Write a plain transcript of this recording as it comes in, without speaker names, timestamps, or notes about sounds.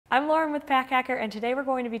I'm Lauren with Pack Hacker, and today we're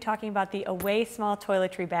going to be talking about the Away Small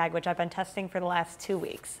Toiletry Bag, which I've been testing for the last 2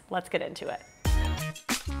 weeks. Let's get into it.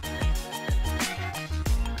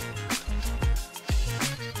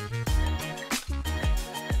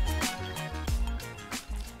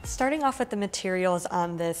 Starting off with the materials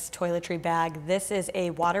on this toiletry bag, this is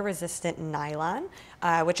a water-resistant nylon,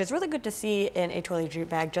 which is really good to see in a toiletry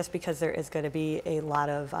bag just because there is going to be a lot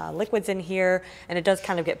of liquids in here, and it does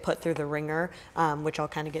kind of get put through the wringer, which I'll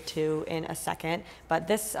kind of get to in a second. But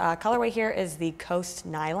this colorway here is the Coast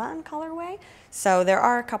Nylon colorway. So there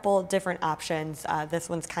are a couple different options. This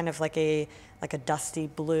one's kind of like a dusty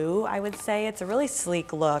blue, I would say. It's a really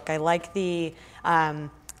sleek look. I like the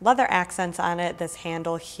leather accents on it. This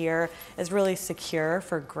handle here is really secure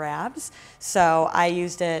for grabs. So I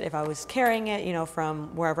used it if I was carrying it,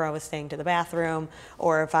 from wherever I was staying to the bathroom,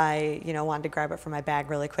 or if I, wanted to grab it from my bag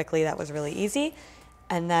really quickly. That was really easy.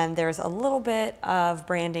 And then there's a little bit of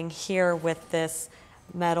branding here with this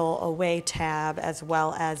metal Away tab, as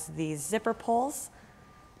well as these zipper pulls.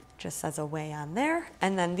 Just says Away on there.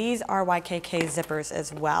 And then these are YKK zippers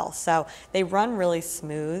as well. So they run really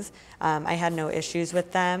smooth. I had no issues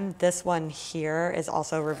with them. This one here is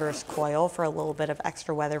also reverse coil for a little bit of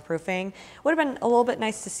extra weatherproofing. Would have been a little bit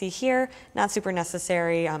nice to see here. Not super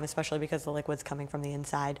necessary, especially because the liquid's coming from the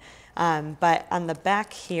inside. But on the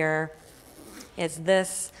back here is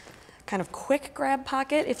this kind of quick grab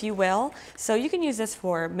pocket, if you will. So you can use this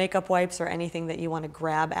for makeup wipes or anything that you want to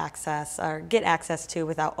grab access or get access to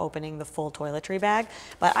without opening the full toiletry bag.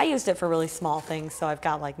 But I used it for really small things. So I've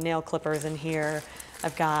got like nail clippers in here.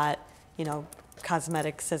 I've got,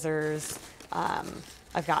 cosmetic scissors.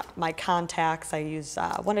 I've got my contacts. I use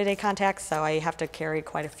one-a-day contacts, so I have to carry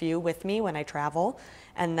quite a few with me when I travel.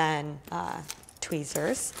 And then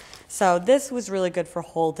tweezers. So this was really good for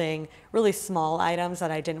holding really small items that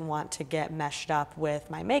I didn't want to get meshed up with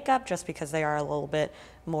my makeup, just because they are a little bit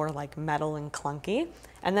more like metal and clunky.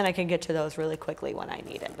 And then I can get to those really quickly when I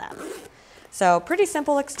needed them. So pretty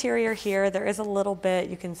simple exterior here. There is a little bit,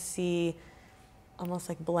 you can see almost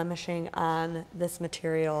like blemishing on this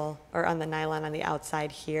material, or on the nylon on the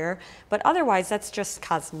outside here. But otherwise, that's just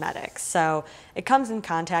cosmetics. So it comes in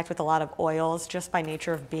contact with a lot of oils just by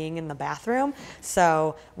nature of being in the bathroom.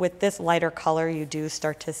 So with this lighter color, you do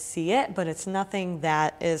start to see it, but it's nothing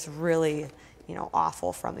that is really,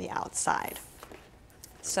 awful from the outside.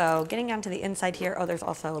 So getting onto the inside here, there's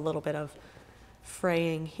also a little bit of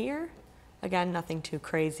fraying here. Again, nothing too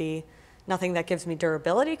crazy. Nothing that gives me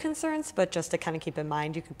durability concerns, but just to kind of keep in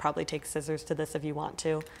mind, you could probably take scissors to this if you want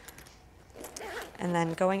to. And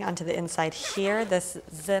then going onto the inside here, this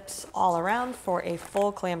zips all around for a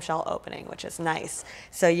full clamshell opening, which is nice.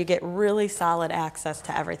 So you get really solid access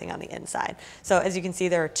to everything on the inside. So as you can see,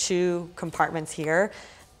 there are 2 compartments here.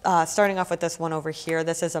 Starting off with this one over here,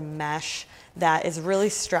 this is a mesh that is really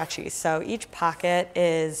stretchy. So each pocket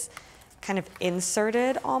is kind of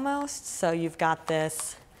inserted almost. So you've got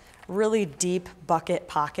this really deep bucket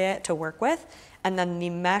pocket to work with, and then the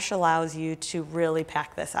mesh allows you to really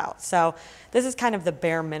pack this out. So this is kind of the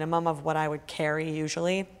bare minimum of what I would carry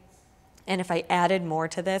usually. And if I added more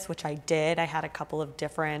to this, which I did, I had a couple of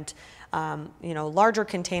different, larger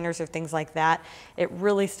containers or things like that, it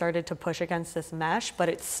really started to push against this mesh, but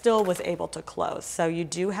it still was able to close. So you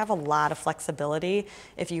do have a lot of flexibility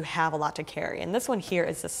if you have a lot to carry. And this one here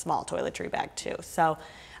is a small toiletry bag too. So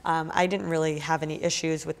I didn't really have any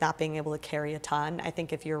issues with not being able to carry a ton. I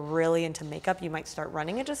think if you're really into makeup, you might start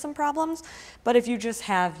running into some problems. But if you just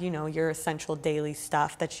have, your essential daily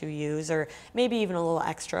stuff that you use, or maybe even a little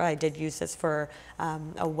extra. I did use this for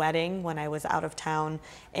a wedding when I was out of town,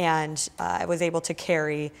 and I was able to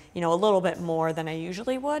carry, a little bit more than I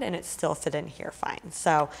usually would, and it still fit in here fine.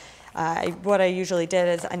 So what I usually did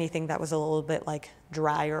is anything that was a little bit like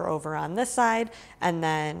drier over on this side, and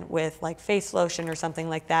then with like face lotion or something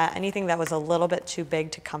like that, anything that was a little bit too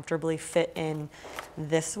big to comfortably fit in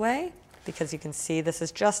this way, because you can see this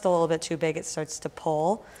is just a little bit too big, it starts to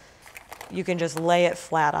pull. You can just lay it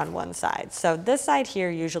flat on one side. So this side here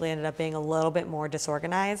usually ended up being a little bit more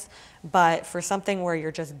disorganized, but for something where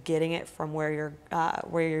you're just getting it from where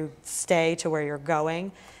you stay to where you're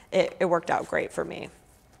going, it worked out great for me.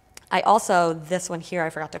 This one here, I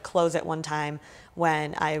forgot to close it one time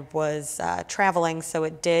when I was traveling, so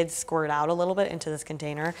it did squirt out a little bit into this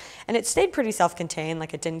container, and it stayed pretty self-contained,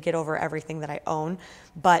 like it didn't get over everything that I own,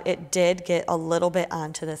 but it did get a little bit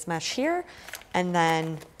onto this mesh here, and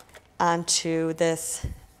then onto this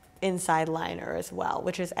inside liner as well,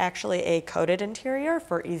 which is actually a coated interior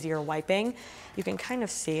for easier wiping. You can kind of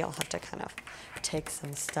see, I'll have to kind of take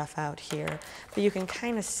some stuff out here, but you can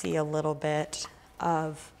kind of see a little bit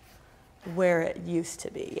of where it used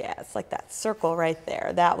to be. Yeah, it's like that circle right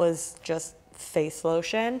there. That was just face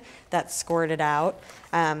lotion that squirted out.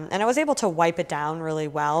 And I was able to wipe it down really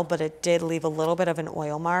well, but it did leave a little bit of an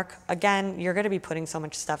oil mark. Again, you're gonna be putting so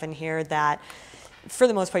much stuff in here that for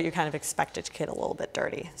the most part, you kind of expect it to get a little bit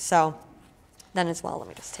dirty. So then as well, let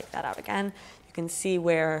me just take that out again. You can see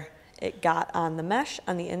where it got on the mesh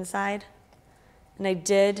on the inside. And I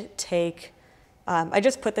did take, I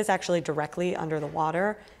just put this actually directly under the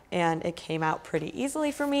water and it came out pretty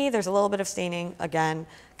easily for me. There's a little bit of staining, again,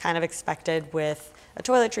 kind of expected with a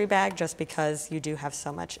toiletry bag just because you do have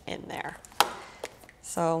so much in there.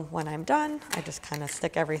 So when I'm done, I just kind of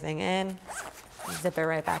stick everything in, zip it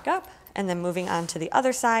right back up. And then moving on to the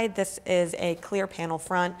other side, this is a clear panel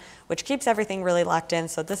front, which keeps everything really locked in.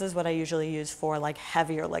 So this is what I usually use for like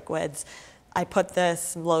heavier liquids. I put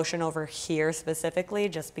this lotion over here specifically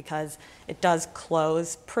just because it does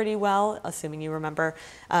close pretty well, assuming you remember,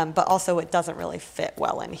 but also it doesn't really fit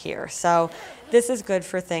well in here. So this is good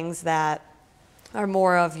for things that are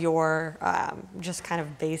more of your just kind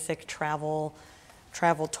of basic travel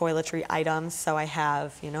toiletry items. So I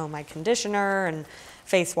have, you know, my conditioner and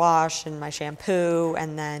face wash and my shampoo,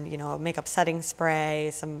 and then, you know, makeup setting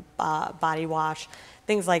spray, some body wash.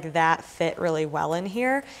 Things like that fit really well in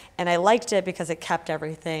here, and I liked it because it kept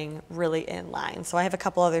everything really in line. So I have a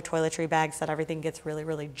couple other toiletry bags that everything gets really,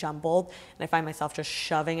 really jumbled, and I find myself just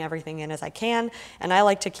shoving everything in as I can, and I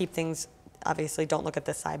like to keep things, obviously don't look at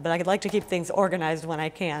this side, but I like to keep things organized when I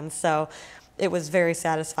can. So it was very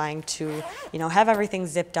satisfying to, you know, have everything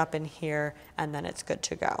zipped up in here and then it's good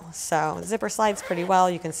to go. So the zipper slides pretty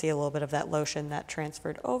well. You can see a little bit of that lotion that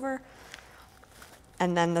transferred over.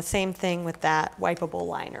 And then the same thing with that wipeable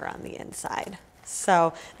liner on the inside.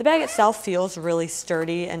 So the bag itself feels really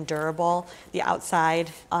sturdy and durable. The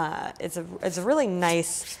outside is a really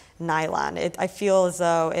nice nylon. I feel as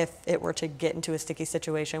though if it were to get into a sticky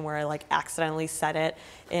situation where I like accidentally set it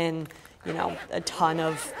in, you know, a ton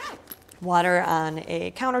of water on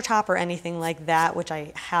a countertop or anything like that, which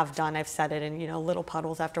I have done. I've set it in, you know, little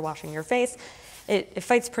puddles after washing your face. It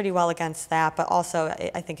fights pretty well against that, but also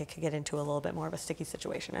I think it could get into a little bit more of a sticky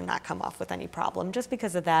situation and not come off with any problem just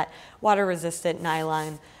because of that water-resistant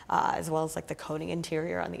nylon, as well as like the coating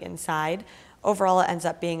interior on the inside. Overall, it ends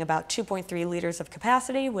up being about 2.3 liters of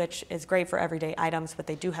capacity, which is great for everyday items, but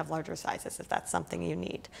they do have larger sizes if that's something you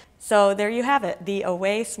need. So there you have it, the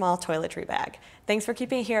Away Small Toiletry Bag. Thanks for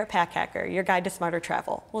keeping it here at Pack Hacker, your guide to smarter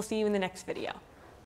travel. We'll see you in the next video.